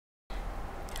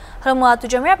Hello mga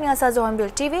tujamir, apni asa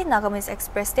HornbillTV, Nagaland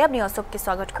Express te apni सबके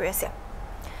स्वागत करि আছে।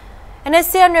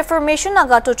 NSCN Reformation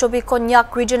Nagato Chobi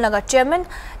Konyak Region Laga Chairman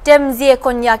Temzie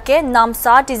Konyake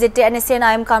Namsa Tizete NSCN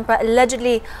IM kan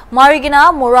allegedly Marigina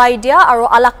Moraidia aro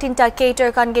Alaktinta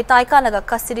Cater kan Getaika Naga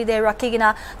custody de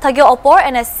Rakigina Tagyo Opor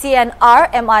NSCNR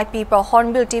MIP pro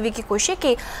HornbillTV ki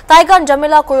koshiki Taigan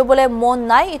Jamila Kuribole Mon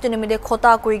Nai itunimide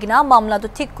Khota Kurigina Mamla to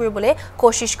Tik Kuribole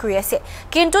Koshish Kuriase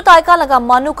Kintu Taika Laga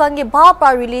Manu kangi Bha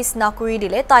pra release na kuri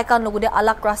dile Taikan Logude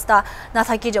Alak Rasta na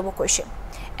thaki jabo koshi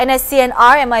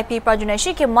NSCNR MIP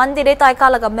Prajuneshi ki Mandire Taika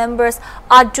laga members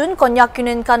Arjun Konyak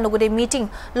Union kan logude meeting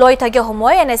loi thage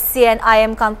homoy NSCN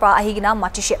IM kan pra ahigina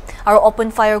matishe aro open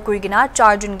fire kurigina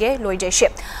charjun ge loi jaishe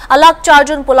alak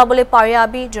charjun polabole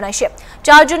pariabi junaishe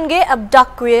charjun ge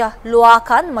abduct kriya loa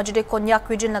kan majude Konyak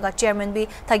region laga chairman bi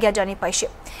thagya jani paishe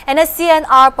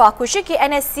NSCNR pra kushi ki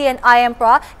NSCN IM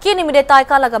pra ki nimide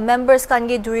Taika laga members kan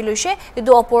ge duri luishe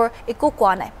idu opor iku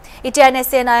kwanai ite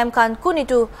NSCN IM kan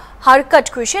kunitu harkat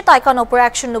krishe Taikan opor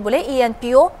action nobole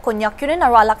ENPO Konyak Union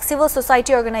aro alak civil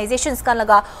society organizations kan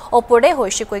laga oporde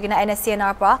hoishi koigina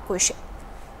NSCNR pra kuishe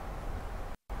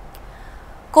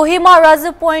Kohima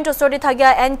Razu Point osori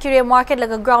thagya Nkire market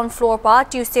laga ground floor pa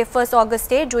Tuesday 1st August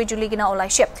day joi juligina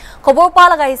olaishe khobor pa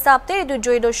laga hisab te edu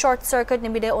joi do short circuit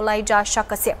nimide olai ja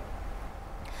shakase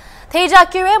Theja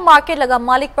Kire market laga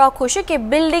malik pra khushi ke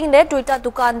building de duita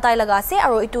dukan tai laga se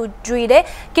aro itu jui de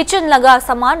kitchen laga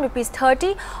saman rupees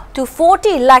 30 to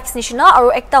 40 lakhs nishina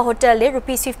aro ekta hotel de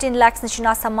rupees 15 lakhs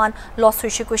nishina saman loss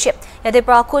hoishi kushi yate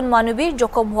pra kun manubi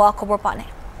jokom hua khobor pane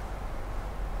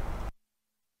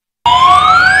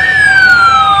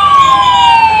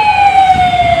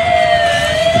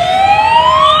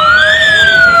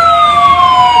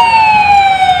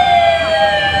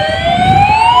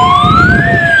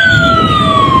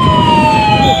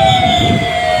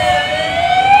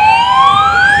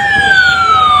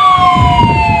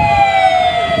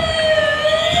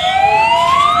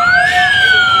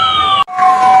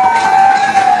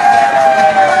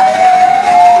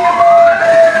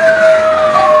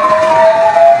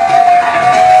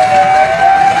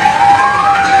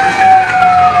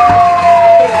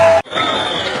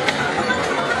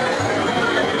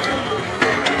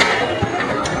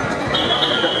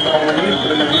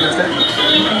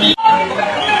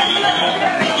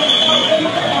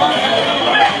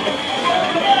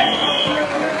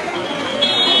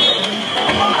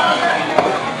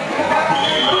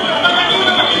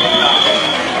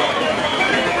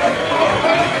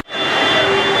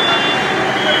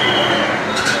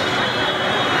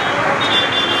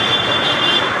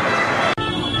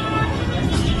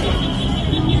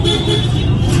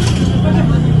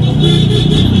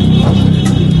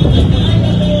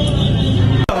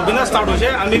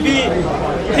আমি B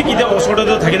ঠিক ইতে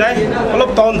ওচৰতে থাকি নাই অলপ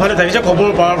town ভালে থাকিছে খবৰ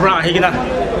power পৰা আহি কিনা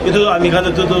কিন্তু আমি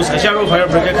খানতো তো চাইছে আৰু fire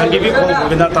brigade Khan be call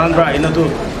কিনা টাউন পৰা আহিনাতো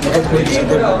মদত কৰি দিছে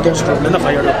দছ প্ৰব্লেম না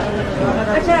ফায়াৰ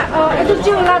আচ্ছা এটো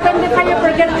যে ওলা টাইম দে ফায়াৰ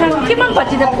ব্ৰিগেড খান কিমান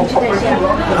বাজিতে পৌঁছিছে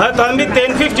হ্যাঁ টাইম বি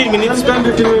 10-15 মিনিটস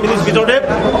ভিতৰতে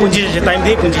পৌঁছিছে টাইম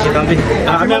দি পৌঁছিছে টাইম দি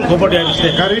আমি খবৰ দিয়া দিছে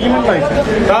গাড়ী কিমান পাইছে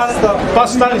তাৰ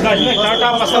 5টা নাই 4টা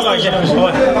 5টা পাইছে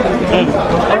হয়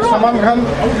আৰু সামান খান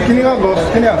কিনিবা লছ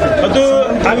কিনি আছে তো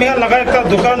আমি লাগা একটা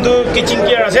দোকান তো কিচেন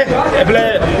কেয়ার আছে এফালে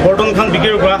বৰ্তন খান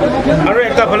বিক্রি কৰা আৰু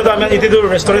একটা ফলে তো আমি ইতিটো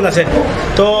ৰেষ্টুৰেন্ট আছে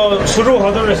তো শুরু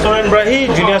হতো ৰেষ্টুৰেন্ট ব্ৰাহি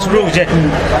জুনিয়া শুরু হৈছে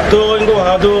তো ইনকো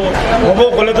হাতো হবো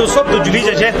কলে তো সব তো জুলি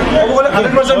যাচ্ছে হবো কলে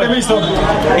 100% ডেমেজ তো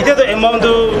এতিয়া তো এমাউন্ট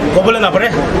তো কবলে না পারে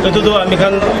তো তো আমি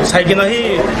খান চাই কিনা হি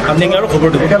আপনি আৰু খবৰ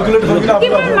দিব ক্যালকুলেট কৰি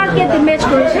কিমান মার্কেট ডেমেজ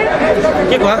কৰিছে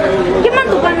কি কোৱা কিমান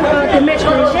দোকান ডেমেজ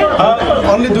কৰিছে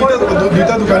অনলি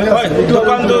দুইটা দোকান আছে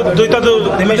দোকান তো দুইটা তো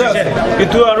ডেমেজ আছে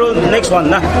এটো আৰু নেক্সট ওয়ান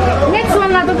না নেক্সট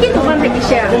ওয়ান না তো কি দোকান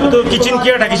থাকিছে তো কিচেন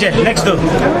কেয়ার থাকিছে নেক্সট তো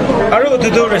আৰু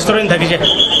দুটো ৰেষ্টুৰেন্ট থাকিছে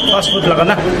ফাস্ট ফুড লাগা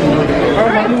না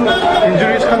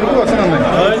ইনজুরিজ খান তো আছে না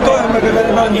নাই তো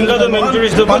ইনকা তো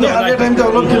ইনজুরিজ তো মানে আগে টাইম তে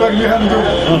অলপ কিবা কিবি খান তো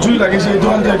জুই লাগিছে এই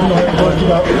দোকান তে কিবা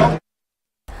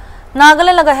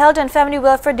Nagaland laga Health and Family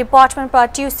Welfare Department pra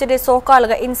Tuesday Sorkar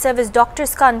laga in-service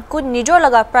doctors kan kud nijor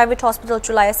laga private hospital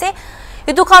chulai ase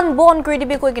itu kan bon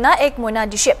credibi koigina ek moina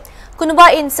dishe kunuba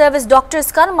in-service doctors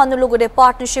kan manulugude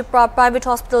partnership pra private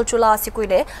hospital chula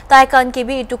asikuile tai kan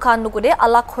kibi itu kan lugude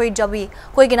alak hoi jabi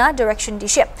koigina direction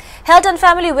dishe Health and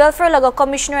Family Welfare laga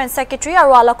Commissioner and Secretary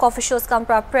aru alak officials kan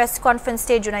pra press conference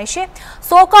stage junaishe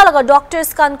Sorkar laga doctors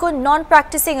kan ku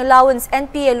non-practicing allowance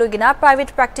NPA logina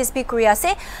private practice bi kuri ase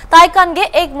tai kan ge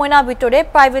ek moina bitore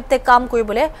private te kam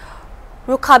koribole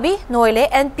rukhabi noile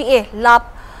NPA lab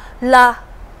la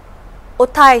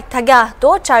othai thaga to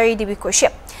chari dibi koishe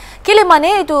Kile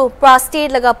mane itu pra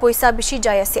state laga poisa bishi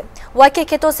jai ase. YK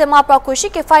Keto Sema pra kushi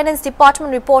ke Finance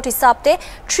Department report hisabte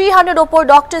 300 opor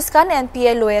doctors kan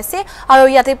NPA loi ase aro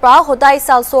yate pra hodai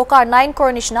sal sokar 9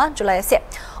 crore nishna julai ase.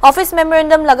 Office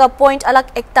memorandum laga point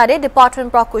alak ektare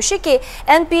department pra kushi ke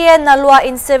NPA nalwa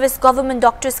in service government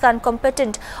doctors kan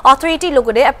competent authority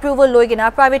logode approval loi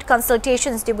gina private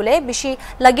consultations dibule bishi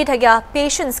lagi thagya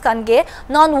patients kan ge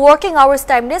non working hours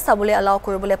time de sabule allow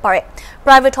koribole pare.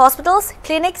 Private hospitals,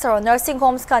 clinics or nursing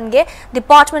homes kan ge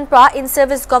department pra in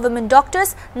service government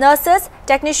doctors, nurses,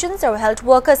 technicians or health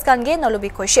workers kan ge nalubi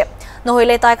koishe.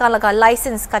 Nohile tai kan laga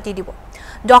license kati dibo.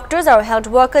 Doctors or health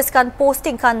workers kan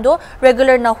posting kando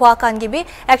regular nahwa kan gibi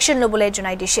action lobule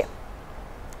junai dishe.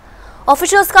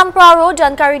 Officials kan praro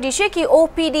jankari dishe ki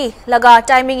OPD laga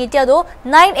timing itia do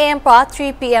 9 AM pa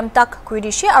 3 PM tak kuri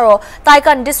dishe aro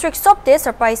taikan district stopte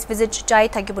surprise visit jai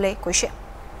thagibule koishe.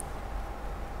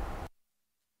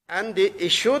 And the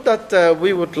issue that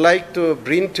we would like to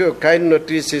bring to your kind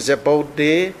notice is about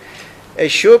the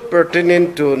issue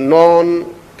pertaining to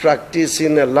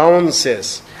non-practicing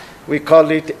allowances. We call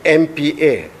it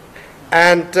MPA.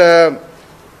 And,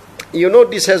 you know,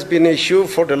 this has been an issue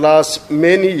for the last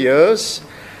many years.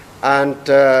 And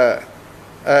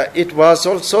it was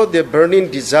also the burning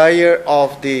desire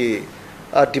of the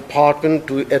department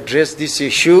to address this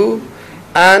issue.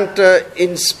 And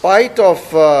in spite of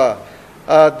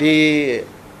the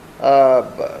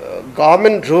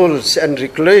government rules and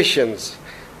regulations,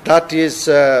 that is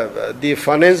the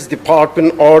Finance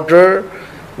Department order,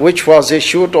 which was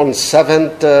issued on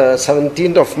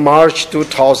 17th of March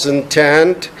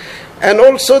 2010, and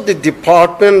also the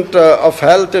Department of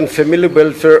Health and Family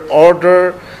Welfare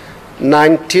Order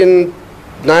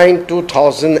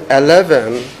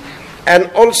 19/9/2011, and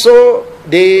also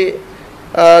the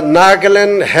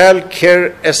Nagaland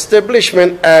Healthcare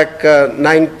Establishment Act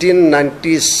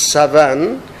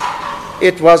 1997,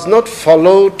 it was not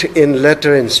followed in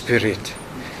letter and spirit.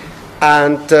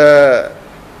 And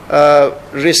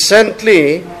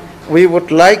recently, we would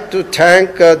like to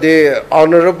thank the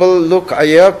Honorable Luke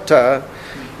Ayapta.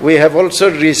 We have also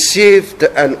received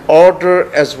an order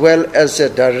as well as a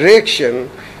direction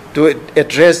to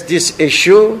address this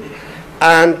issue.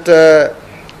 And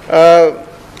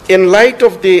in light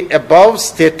of the above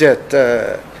stated,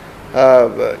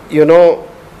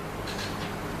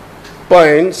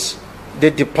 points,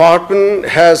 the department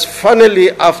has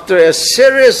finally, after a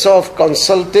series of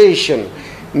consultation,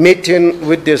 meeting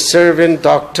with the serving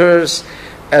doctors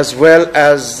as well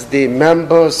as the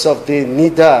members of the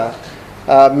NIDA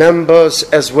members,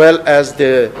 as well as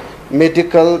the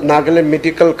Nagaland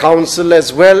Medical Council,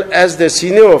 as well as the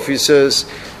senior officers,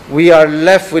 we are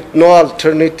left with no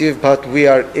alternative but we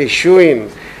are issuing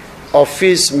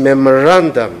office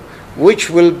memorandum which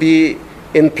will be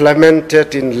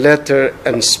implemented in letter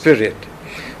and spirit.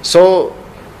 So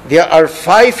there are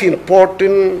 5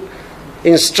 important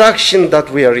instructions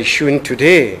that we are issuing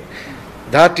today.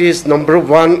 That is, number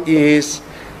 1 is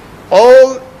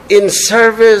all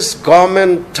in-service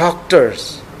government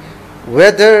doctors,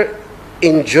 whether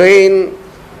enjoying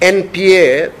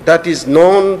NPA, that is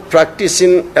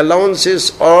non-practicing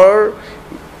allowances, or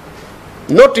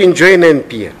not enjoying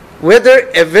NPA, whether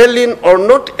availing or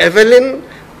not availing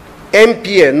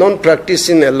NPA,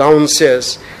 non-practicing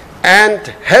allowances, and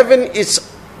having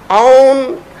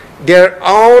their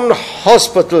own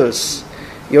hospitals,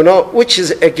 which is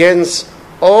against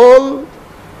all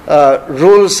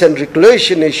rules and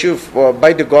regulation issued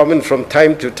by the government from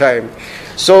time to time.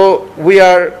 So we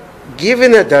are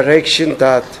given a direction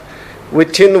that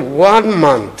within 1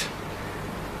 month,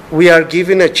 we are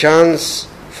given a chance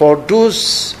for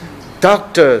those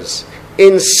doctors,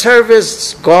 in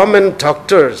service government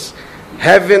doctors,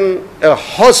 having a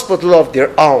hospital of their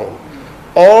own,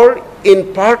 or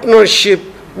in partnership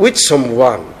with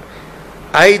someone,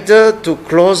 either to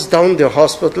close down the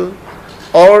hospital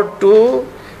or to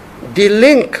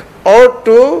delink or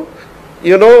to,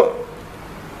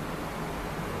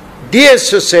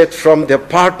 deassociate from the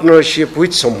partnership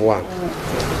with someone.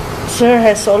 Sir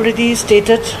has already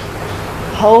stated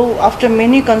how after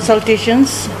many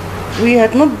consultations we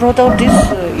had not brought out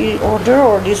this order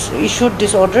or issued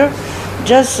this order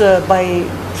just by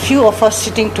few of us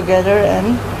sitting together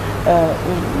and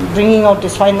bringing out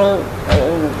this final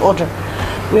order.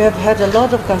 We have had a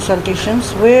lot of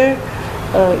consultations where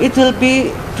it will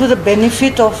be to the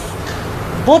benefit of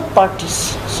both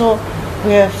parties. So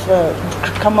we have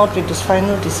come out with this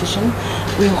final decision.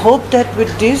 We hope that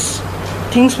with this,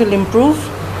 things will improve.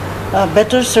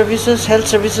 Better services, health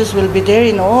services will be there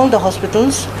in all the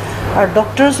hospitals. Our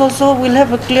doctors also will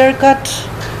have a clear-cut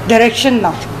direction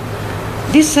now.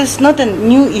 This is not a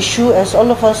new issue, as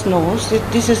all of us knows.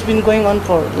 This has been going on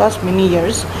for last many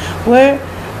years, where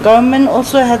government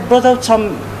also had brought out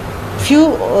some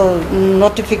few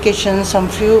notifications, some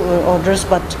few orders,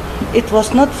 but it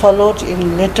was not followed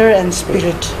in letter and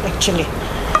spirit, actually.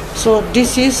 So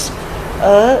this is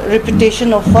a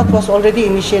repetition of what was already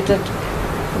initiated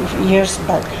years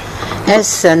back. As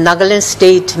Nagaland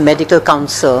State Medical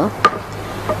Council,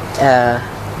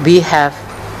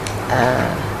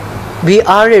 we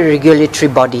are a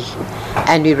regulatory body,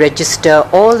 and we register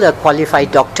all the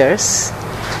qualified doctors,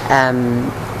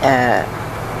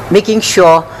 making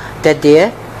sure that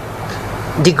their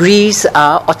degrees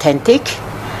are authentic,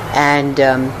 and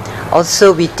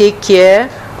also we take care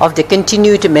of the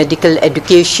continued medical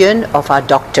education of our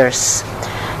doctors,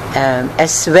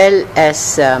 as well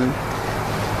as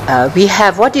we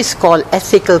have what is called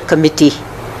ethical committee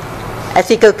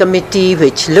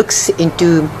which looks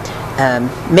into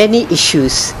many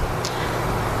issues,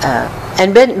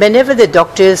 and whenever the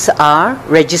doctors are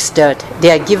registered, they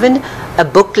are given a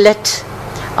booklet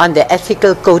on the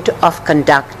ethical code of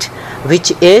conduct,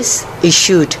 which is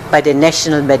issued by the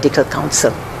National Medical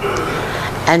Council.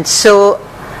 And so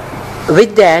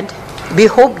with that, we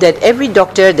hope that every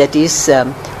doctor that is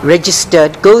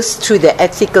registered goes through the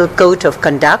ethical code of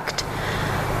conduct,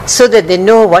 so that they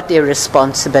know what their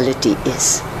responsibility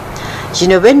is. You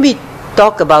know, when we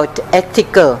talk about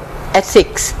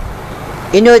ethics,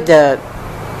 you know, the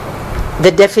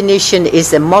definition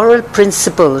is the moral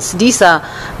principles. These are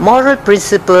moral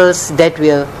principles that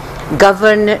will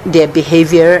govern their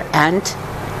behavior and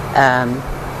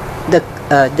the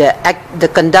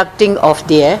conducting of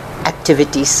their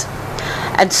activities.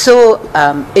 And so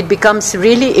it becomes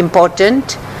really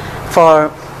important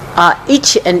for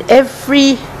each and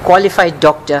every qualified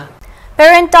doctor.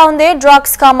 Parent town de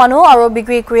drugs ka manu aro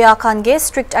bigri kriya khan ge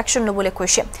strict action lobole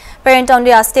koise. Parent town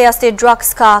de aste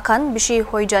drugs ka khan bishi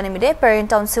hoi jani mide parent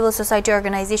town civil society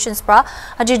organizations pra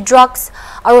aji drugs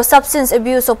aro substance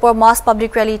abuse opor mass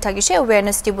public rally thagise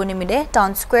awareness tibuni mide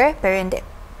town square parent de.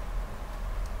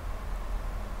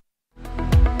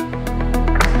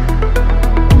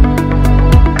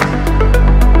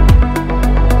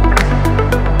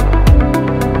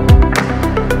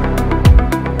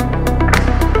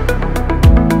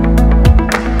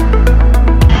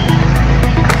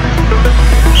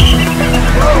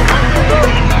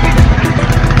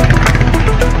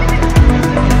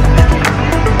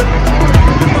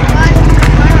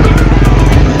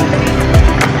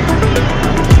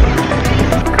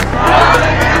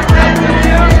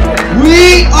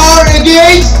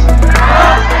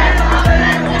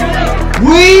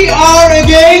 We are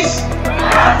against.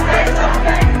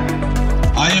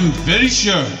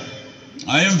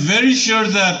 I am very sure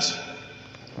that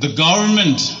the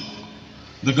government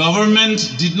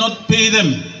did not pay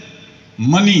them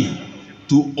money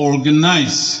to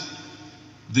organize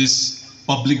this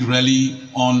public rally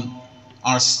on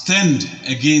our stand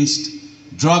against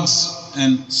drugs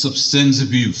and substance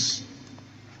abuse.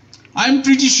 I'm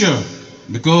pretty sure,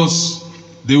 because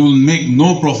they will make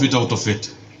no profit out of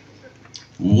it.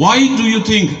 Why do you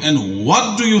think, and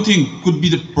what do you think could be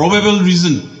the probable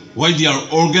reason why they are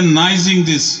organizing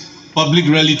this public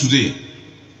rally today?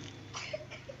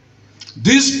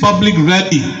 This public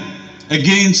rally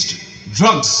against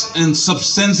drugs and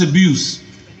substance abuse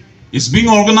is being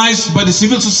organized by the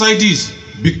civil societies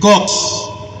because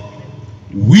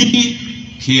we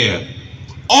care.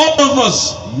 All of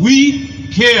us, we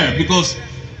care, because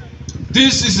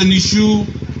this is an issue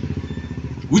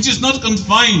which is not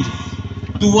confined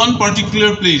to one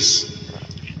particular place.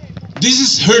 This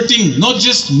is hurting not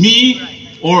just me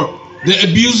or the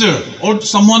abuser or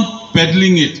someone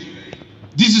peddling it.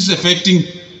 This is affecting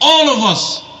all of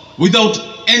us without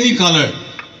any color.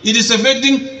 It is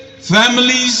affecting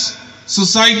families,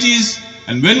 societies,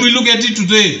 and when we look at it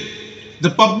today, the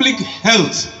public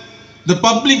health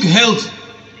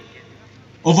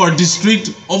of our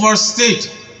district, of our state.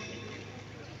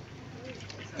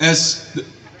 As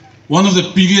one of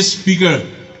the previous speaker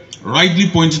rightly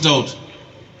pointed out,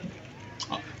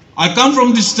 I come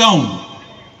from this town,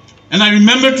 and I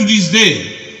remember to this day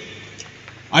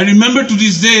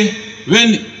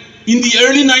when in the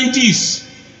early 90s,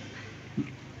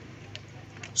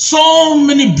 so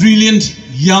many brilliant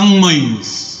young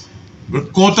minds were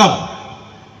caught up,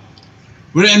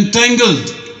 were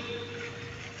entangled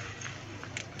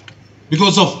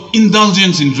because of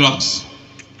indulgence in drugs.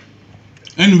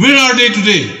 And where are they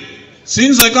today?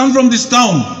 Since I come from this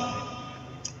town,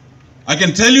 I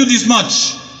can tell you this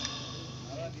much.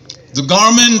 The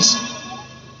government,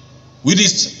 with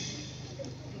its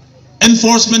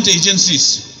enforcement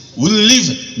agencies, will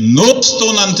leave no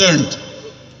stone unturned.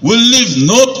 Will leave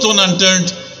no stone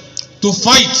unturned to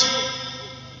fight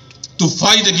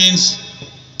against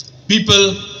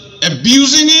people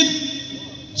abusing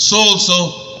it, so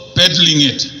also peddling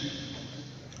it.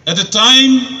 At a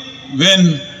time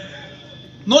when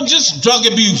not just drug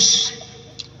abuse,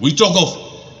 we talk of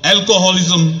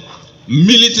alcoholism,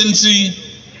 militancy,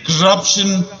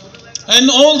 corruption, and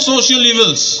all social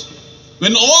evils.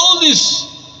 When all these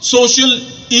social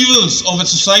evils of a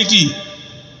society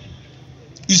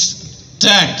is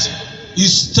tagged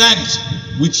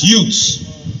with youths,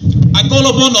 I call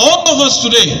upon all of us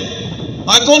today,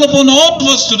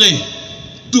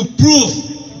 to prove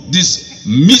this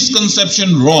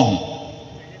misconception wrong.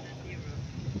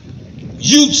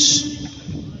 Youths,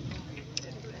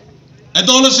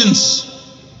 adolescents,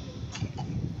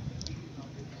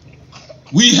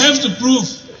 we have to prove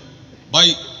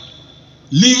by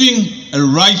living a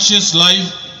righteous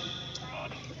life,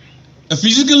 a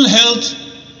physical health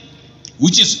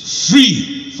which is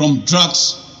free from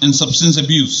drugs and substance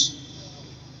abuse.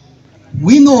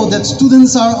 We know that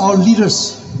students are our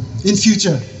leaders in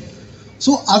future.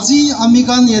 So aji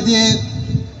amikan yede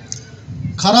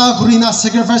khara gurina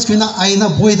sacrifice kuina aina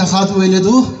boy dakhadu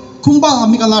eledu kumba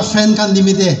amikan la friend kan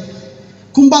limite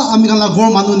kumba amikan la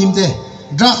gor manu nimte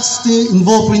drugs te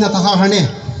involve kuina takha hane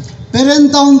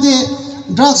parent town de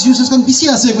drugs users kan bisi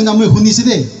ase kuina moi hunisi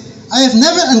de. I have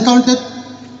never encountered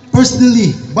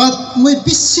personally, but moi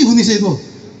bisi hunisi do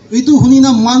itu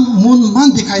hunina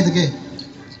man dikhai deke.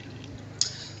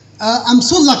 I'm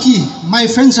so lucky, my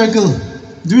friend circle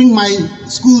during my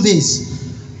school days,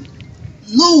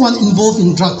 no one involved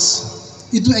in drugs.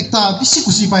 Itu ekta bisi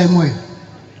kusi pai moi.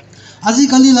 Aji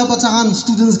kali la bachahan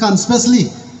students kan especially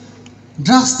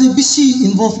drugs te bisi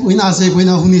involved wina ase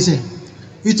koina hunise.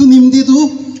 Itu nimdi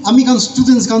tu ami kan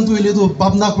students kan tu ele tu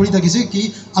babna kuri takise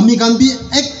ki ami kan bi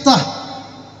ekta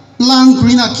plan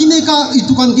kurina kineka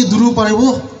itu kan ke duru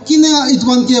paribo, kineka itu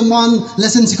kan ke man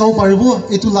lesson sikau paribo,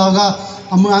 itu laga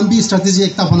aman bi strategy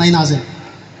ekta banai na ase.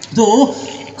 So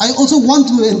I also want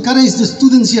to encourage the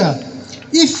students here.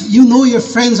 If you know your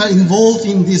friends are involved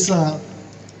in this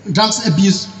drugs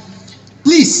abuse,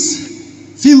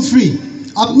 please feel free.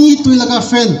 Apni tu laga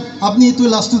friend, apni tu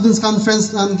la students kan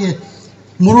friends kan ke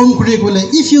morom kure kule.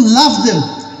 If you love them,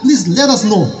 please let us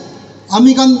know.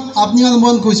 Ami kan apni kan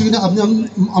aman koisi kine apni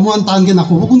aman tange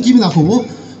nakobo, kung kimi nakobo.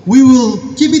 We will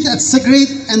keep it as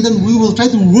secret, and then we will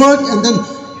try to work, and then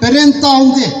parent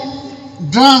town de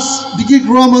drugs bigi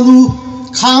grow manu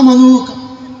kha manu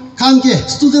kanke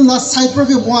student last side per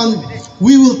one,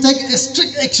 we will take a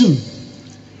strict action.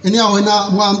 Enya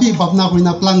hoina mwambi babna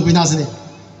kuina plan kuina sene.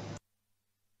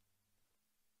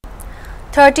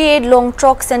 38 Long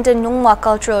Trok Center Nungma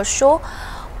Cultural Show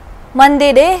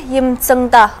Monday de Yim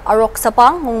Tsangta Arok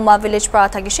Sapang Nungma Village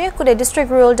Prathagishe Kude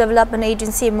District Rural Development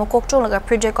Agency Mokokchong laga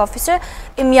Project Officer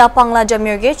Imya Pangla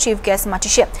Jamirge Chief Guest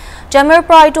Matishe Jamir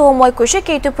Prai to Homoy Kushe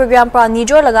K2 program pra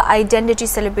Nijor laga Identity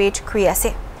Celebrate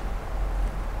Kriyase.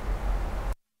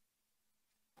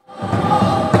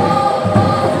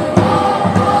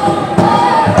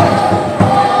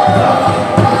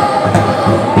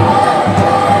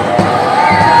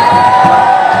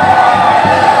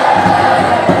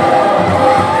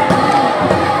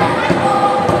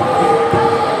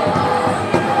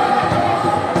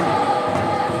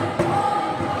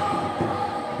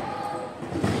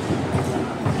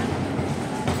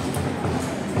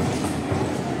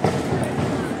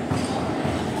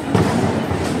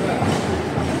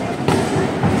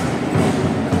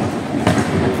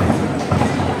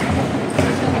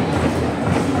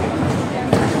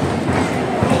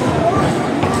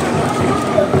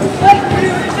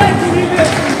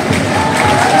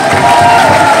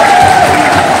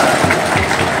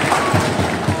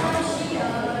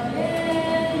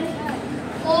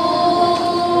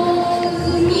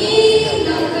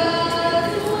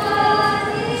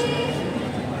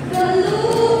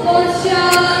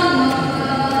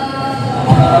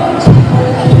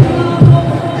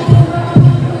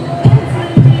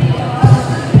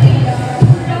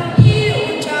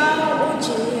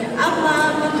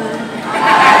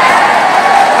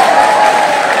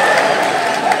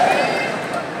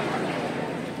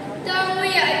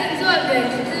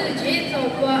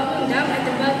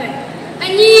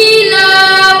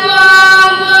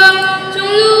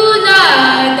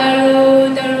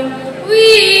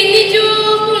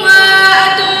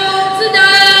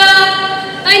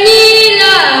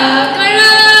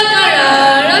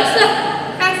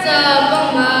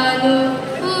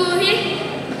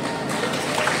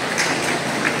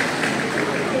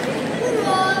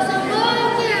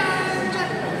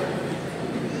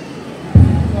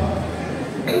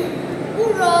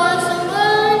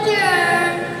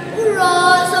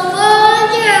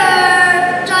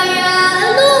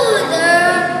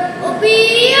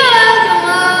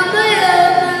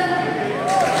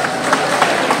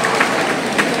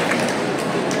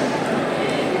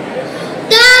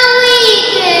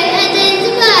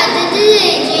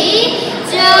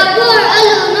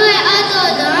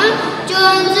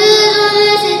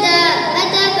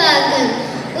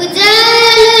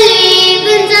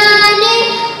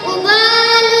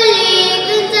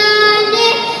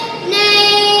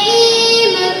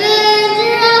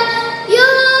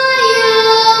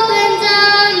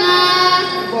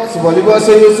 subaliba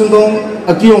sayo sundong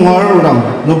akiyo ngarurang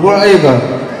nobor aiga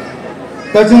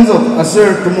tajinzo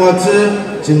asir tumwatsi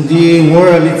jindi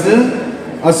ngoralitsi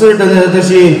asir dana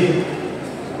dashi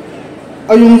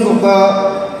ayung zoka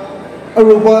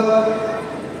arubat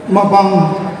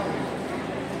mabang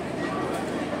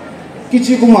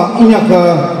kichi kuma inyaka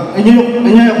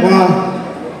anyakwa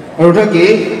arutake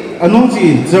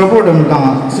anongji zarbordam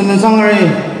tanga sinasangare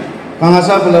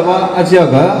kangasa pelaba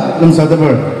ajiaga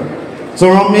lemsadabar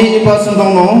sorong me ipa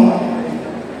sundong no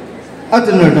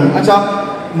atenerdam aja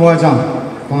muajang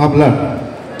pangablar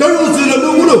taru zila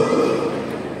dungulu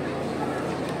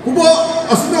kuba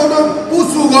asna na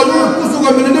pusu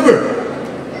ga meneber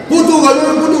putu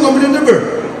ga meneber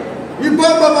ipa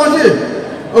babaje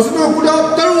asna kuda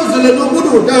taru zila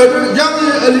dungulu da yangi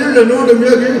alir la no de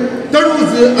miyagi taru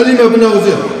zila alina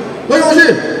binauze bayoje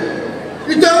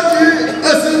itaji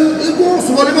asin iko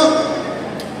subalima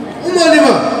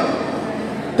umalima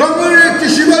tangare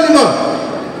kishibalima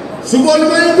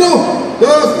subalima iko da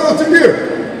asna timbir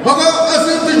haga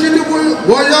asin tijili ko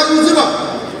waya yuziba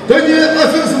taji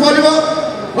asin subalima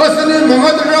asin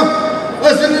mangadra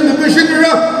asin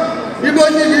mubishidra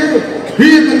ibaji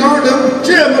hi binardam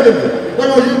chemadam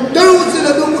bayoje taru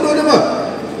zila dungulu ma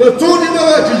toni ma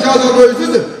tijaza ko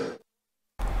yuziba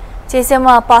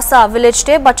Chesema Pasa village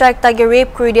te bacha ekta ge rape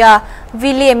kuridia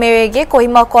Vili Emerege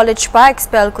Kohima college pa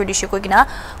expel kuridishi kogina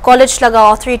college laga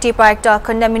authority pa ekta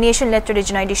condemnation letter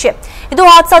dijnai dishe idu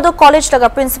hatsa do college laga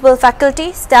principal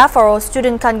faculty staff aro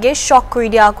student kan ge shock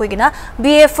kuridia kogina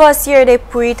BA first year de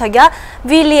puri thagya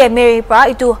Vili Emerege pa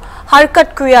itu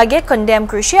harkat kuriya ge condemn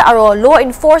kurishe aro law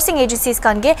enforcing agencies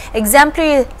kan ge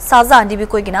exemplary saza dibi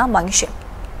kogina mangishe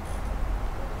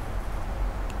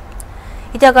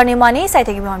Ita karni mani sai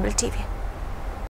thaki HornbillTV